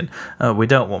fixing. We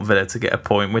don't want Villa to get a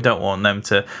point. We don't want them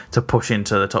to push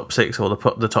into the top 6 or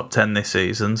the top 10 this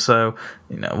season. So,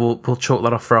 we'll chalk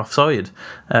that off for offside.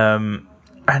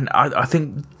 And I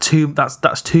think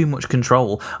that's too much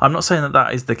control. I'm not saying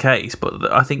that is the case,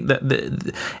 but I think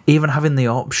that even having the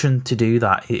option to do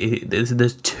that,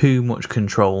 there's too much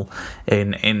control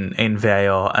in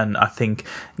VAR, and I think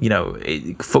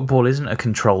football isn't a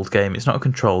controlled game. It's not a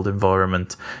controlled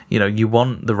environment. You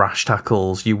want the rash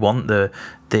tackles, you want the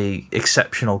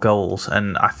exceptional goals,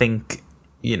 and I think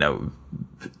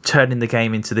turning the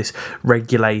game into this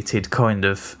regulated kind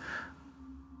of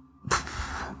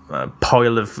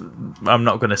pile of, I'm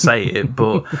not going to say it,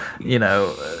 but you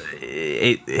know,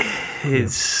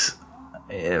 it's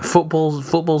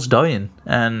football's dying,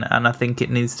 and I think it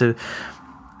needs to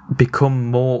become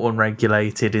more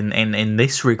unregulated in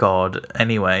this regard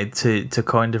anyway, to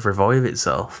kind of revive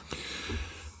itself.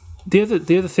 The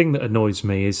other thing that annoys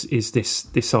me is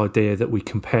this idea that we're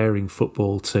comparing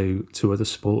football to other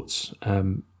sports,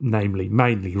 namely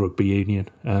mainly rugby union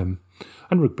and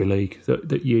rugby league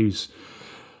that use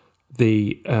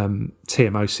the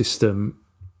TMO system,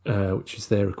 which is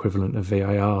their equivalent of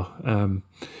VAR,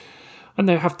 and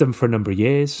they have done for a number of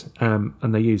years, and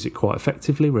they use it quite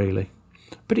effectively, really.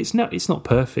 But it's not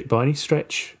perfect by any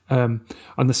stretch, and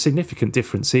the significant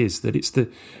difference is that it's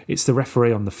the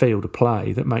referee on the field of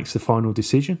play that makes the final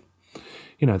decision.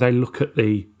 You know, they look at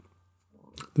the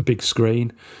big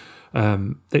screen.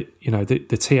 The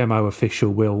TMO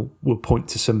official will point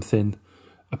to something,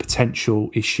 a potential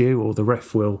issue, or the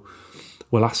ref will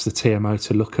ask the TMO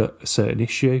to look at a certain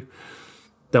issue.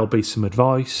 There'll be some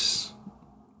advice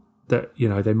that, you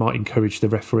know, they might encourage the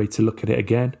referee to look at it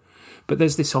again. But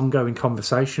there's this ongoing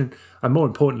conversation, and more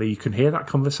importantly, you can hear that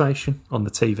conversation on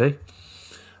the TV.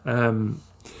 And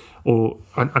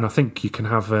I think you can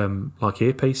have like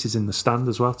earpieces in the stand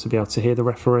as well to be able to hear the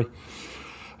referee,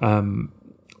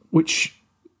 which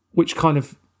kind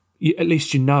of, at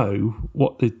least you know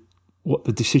what the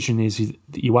decision is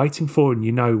that you're waiting for, and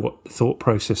you know what the thought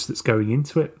process that's going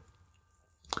into it,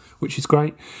 which is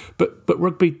great. But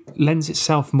rugby lends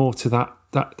itself more to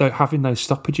that having those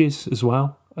stoppages as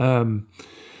well.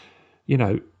 You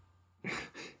know,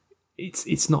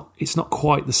 it's not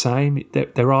quite the same.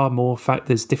 There are more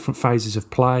there's different phases of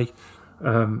play,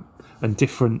 and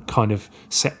different kind of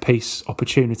set piece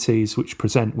opportunities which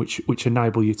present, which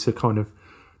enable you to kind of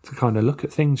look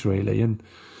at things, really. And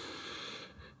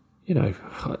you know,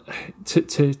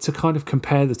 to kind of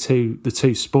compare the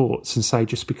two sports and say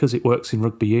just because it works in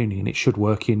rugby union it should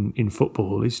work in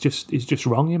football is just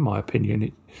wrong, in my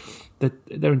opinion.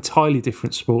 They're entirely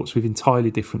different sports with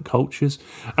entirely different cultures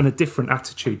and a different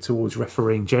attitude towards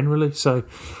refereeing generally. So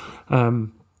I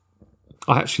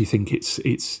actually think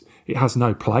it has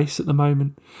no place at the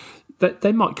moment.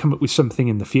 They might come up with something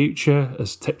in the future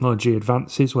as technology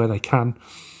advances where they can,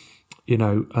 you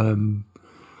know,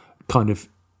 kind of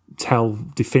tell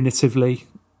definitively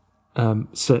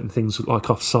certain things like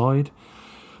offside.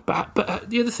 But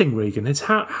the other thing, Regan, is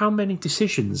how many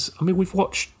decisions. I mean, we've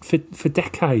watched for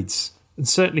decades, and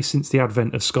certainly since the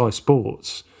advent of Sky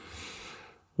Sports,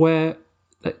 where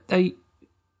they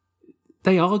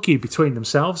argue between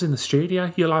themselves in the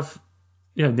studio. You'll have,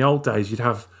 you know, in the old days, you'd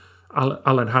have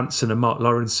Alan Hansen and Mark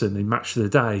Lawrenson in Match of the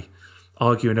Day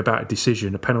arguing about a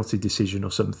decision, a penalty decision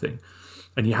or something,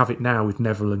 and you have it now with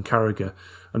Neville and Carragher,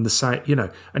 and the same, you know,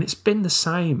 and it's been the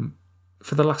same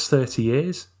for the last 30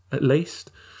 years at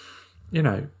least. You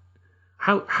know,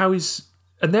 how is,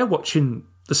 and they're watching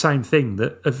the same thing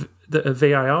that a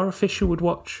VAR official would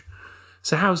watch.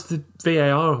 So how's the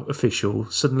VAR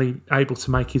official suddenly able to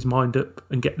make his mind up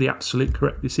and get the absolute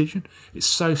correct decision? It's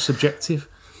so subjective.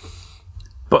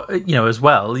 But, you know, as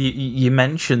well, you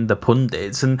mentioned the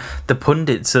pundits, and the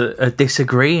pundits are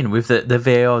disagreeing with the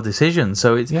VAR decision.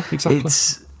 So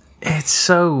it's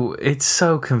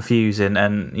so confusing,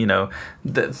 and you know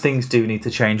that things do need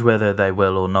to change. Whether they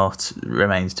will or not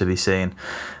remains to be seen.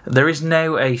 There is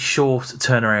now a short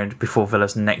turnaround before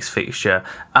Villa's next fixture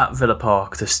at Villa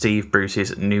Park to Steve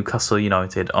Bruce's Newcastle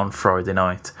United on Friday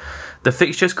night. The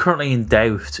fixture is currently in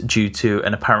doubt due to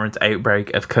an apparent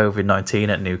outbreak of COVID-19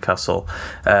 at Newcastle.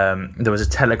 There was a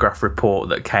Telegraph report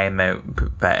that came out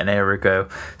about an hour ago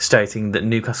stating that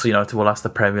Newcastle United will ask the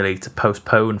Premier League to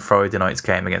postpone Friday night's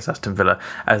game against Aston Villa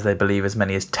as they believe as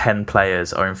many as 10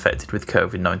 players are infected with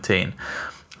COVID-19.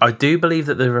 I do believe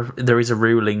that there is a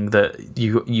ruling that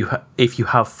if you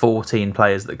have 14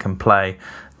 players that can play,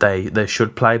 they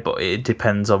should play, but it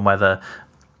depends on whether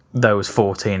those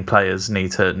 14 players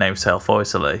need to now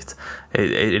self-isolate.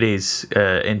 It is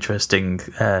an interesting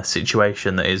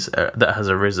situation that has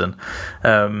arisen.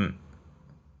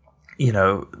 You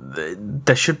know,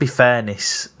 there should be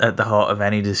fairness at the heart of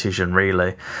any decision,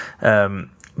 really.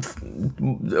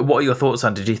 What are your thoughts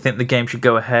on it? Do you think the game should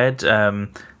go ahead?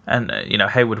 And you know,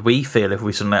 how would we feel if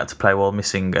we suddenly had to play while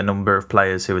missing a number of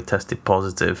players who had tested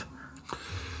positive?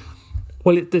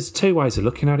 Well, there's two ways of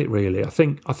looking at it, really. I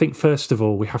think first of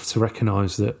all we have to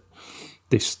recognise that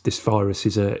this virus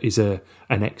is an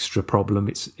extra problem.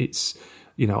 It's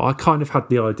you know, I kind of had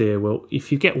the idea, well,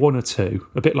 if you get one or two,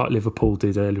 a bit like Liverpool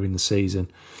did earlier in the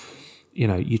season, you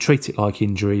know, you treat it like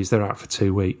injuries. They're out for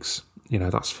 2 weeks. You know,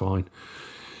 that's fine.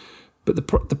 But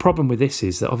the problem with this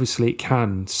is that obviously it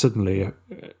can suddenly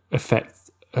affect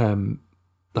the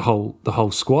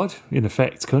whole squad. In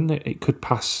effect, couldn't it? It could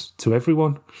pass to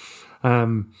everyone,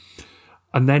 and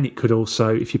then it could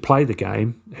also, if you play the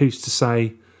game, who's to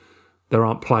say there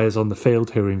aren't players on the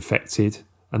field who are infected,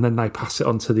 and then they pass it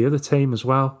on to the other team as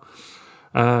well.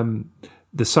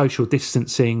 The social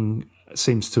distancing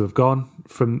seems to have gone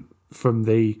from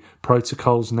the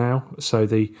protocols now, so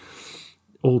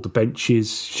all the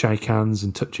benches shake hands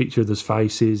and touch each other's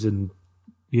faces, and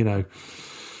the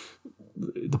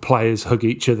players hug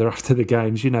each other after the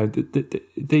games.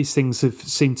 These things have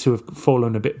seemed to have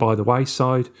fallen a bit by the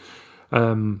wayside.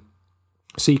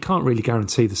 So you can't really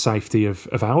guarantee the safety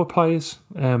of our players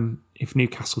if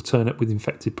Newcastle turn up with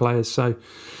infected players. So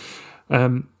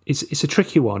it's a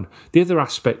tricky one. The other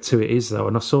aspect to it is, though,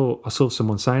 and I saw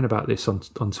someone saying about this on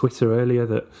Twitter earlier,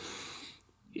 that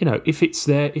if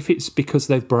it's because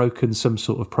they've broken some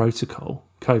sort of protocol,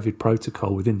 COVID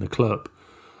protocol within the club,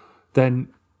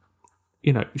 then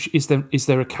is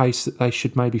there a case that they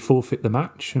should maybe forfeit the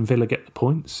match and Villa get the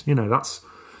points?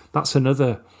 That's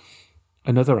another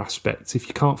aspect. If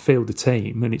you can't field a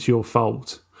team and it's your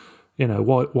fault,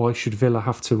 why should Villa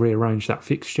have to rearrange that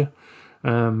fixture?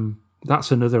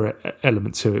 That's another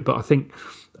element to it. But I think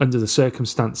under the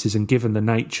circumstances and given the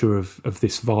nature of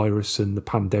this virus and the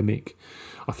pandemic,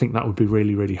 I think that would be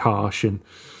really, really harsh. And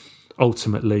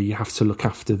ultimately, you have to look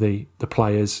after the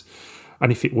players.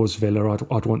 And if it was Villa,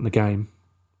 I'd want the game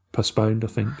postponed,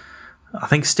 I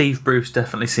think Steve Bruce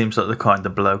definitely seems like the kind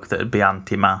of bloke that would be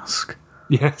anti-mask.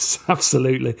 Yes,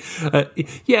 absolutely.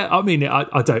 I mean,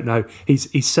 I don't know. He's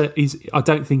I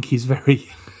don't think he's very.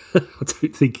 I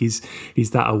don't think he's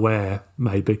that aware.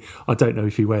 Maybe I don't know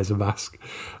if he wears a mask.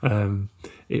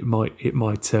 It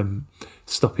might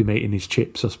stop him eating his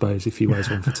chips, I suppose, if he wears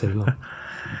one for too long.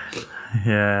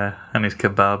 Yeah, and his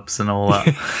kebabs and all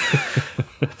that.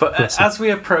 But as we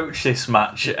approach this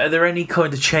match, are there any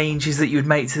kind of changes that you would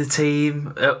make to the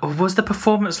team? Was the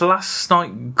performance last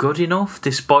night good enough,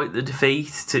 despite the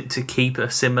defeat, to keep a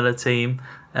similar team?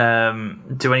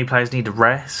 Do any players need a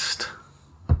rest?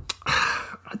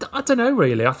 I don't know,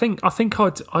 really. I think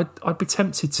I'd be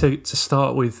tempted to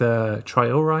start with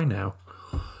Traore now.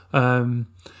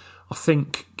 I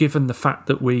think, given the fact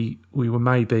that we were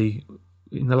maybe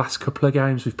in the last couple of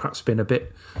games, we've perhaps been a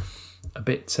bit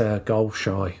goal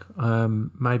shy.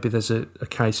 Maybe there's a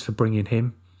case for bringing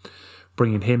him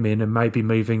in and maybe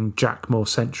moving Jack more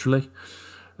centrally.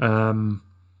 I know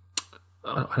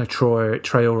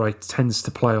Traore tends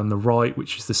to play on the right,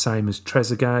 which is the same as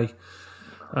Trezeguet.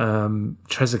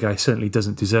 Trezeguet certainly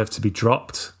doesn't deserve to be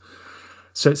dropped,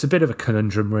 so it's a bit of a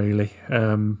conundrum, really.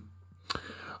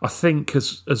 I think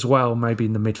as well, maybe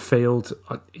in the midfield,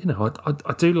 I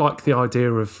do like the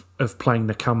idea of playing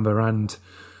Nakamba and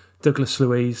Douglas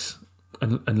Luiz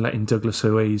and letting Douglas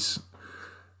Luiz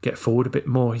get forward a bit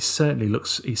more. He's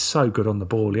so good on the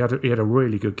ball. He had a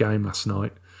really good game last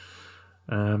night.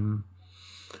 So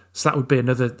that would be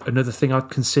another thing I'd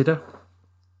consider.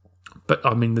 But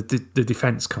I mean, the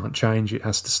defence can't change. It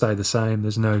has to stay the same.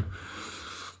 There's no,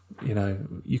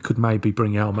 you could maybe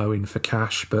bring Elmo in for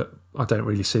cash, but I don't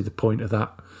really see the point of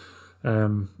that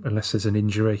unless there's an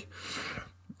injury.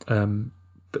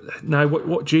 But no,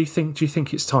 what do you think? Do you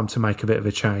think it's time to make a bit of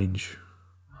a change?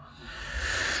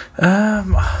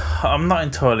 I'm not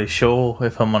entirely sure,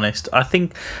 if I'm honest. I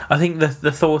think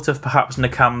the thought of perhaps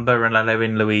Nakamba and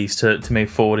allowing Luiz to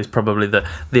move forward is probably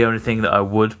the only thing that I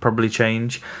would probably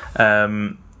change. But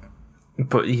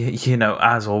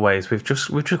as always, we've just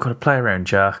got to play around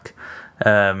Jack.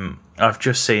 I've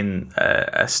just seen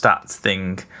a stats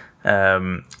thing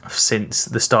since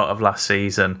the start of last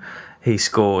season. He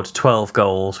scored 12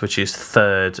 goals, which is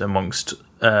third amongst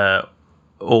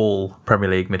all Premier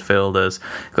League midfielders.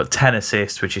 He's got 10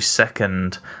 assists, which is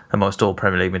second amongst all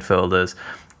Premier League midfielders.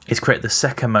 He's created the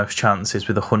second most chances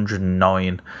with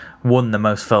 109, won the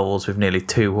most fouls with nearly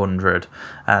 200,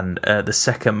 and the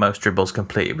second most dribbles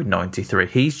completed with 93.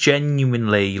 He's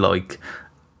genuinely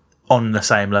on the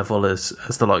same level as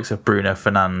the likes of Bruno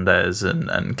Fernandes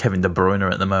and Kevin De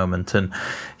Bruyne at the moment. And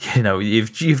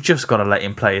you've just got to let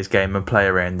him play his game and play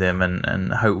around him,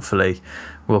 and hopefully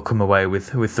we'll come away with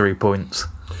 3 points.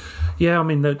 Yeah, I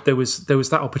mean there was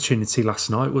that opportunity last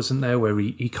night, wasn't there, where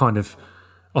he kind of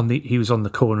he was on the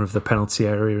corner of the penalty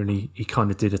area and he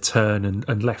kind of did a turn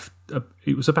and left.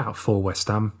 It was about 4 West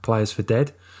Ham players for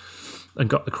dead, and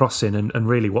got the cross in, and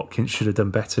really Watkins should have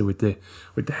done better with the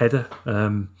header.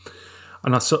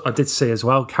 And I did see as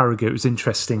well Carragher. It was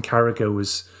interesting. Carragher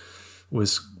was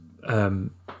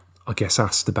I guess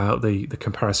asked about the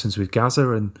comparisons with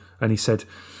Gaza, and he said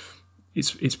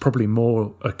it's probably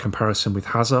more a comparison with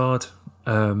Hazard.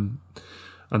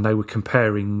 and they were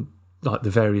comparing like the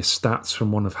various stats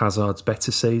from one of Hazard's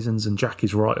better seasons, and Jack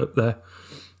is right up there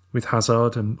with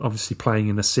Hazard, and obviously playing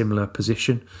in a similar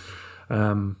position.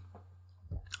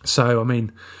 So I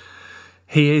mean,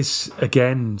 he is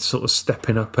again sort of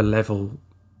stepping up a level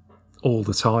all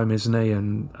the time, isn't he?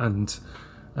 And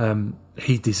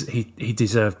he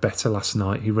deserved better last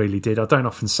night. He really did. I don't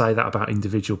often say that about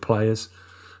individual players,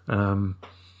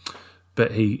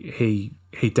 but he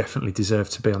definitely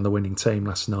deserved to be on the winning team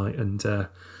last night. And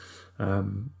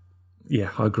yeah,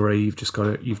 I agree. You've just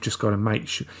got to make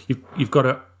sure you've got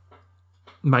to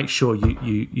make sure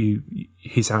you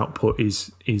his output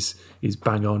is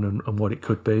bang on and what it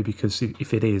could be, because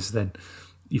if it is, then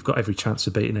you've got every chance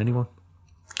of beating anyone.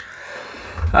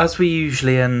 As we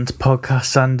usually end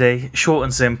podcasts, Andy, short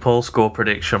and simple, score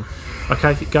prediction.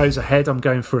 Okay, if it goes ahead, I'm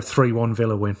going for a 3-1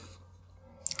 Villa win.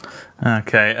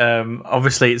 Okay,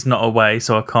 obviously it's not away,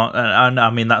 so I can't. And I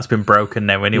mean, that's been broken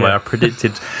now anyway. Yeah.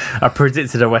 I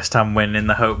predicted a West Ham win in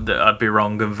the hope that I'd be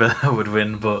wrong and Villa would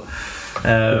win. But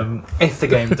if the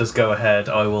game does go ahead,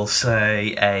 I will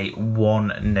say a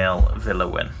 1-0 Villa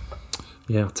win.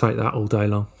 Yeah, I'll take that all day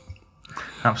long.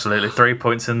 Absolutely, 3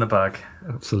 points in the bag.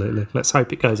 Absolutely. Let's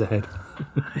hope it goes ahead.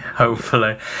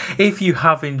 Hopefully. If you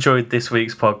have enjoyed this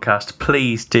week's podcast,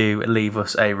 please do leave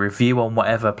us a review on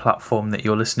whatever platform that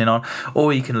you're listening on,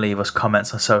 or you can leave us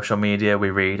comments on social media. We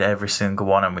read every single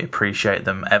one and we appreciate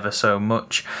them ever so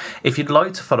much. If you'd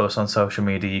like to follow us on social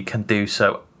media, you can do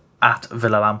so at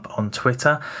Villa Lamp on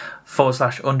Twitter,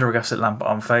 /Under a Gaslit Lamp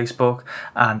on Facebook,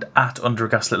 and at Under a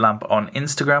Gaslit Lamp on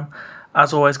Instagram.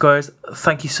 As always, guys,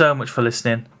 thank you so much for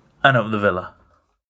listening, and up the Villa.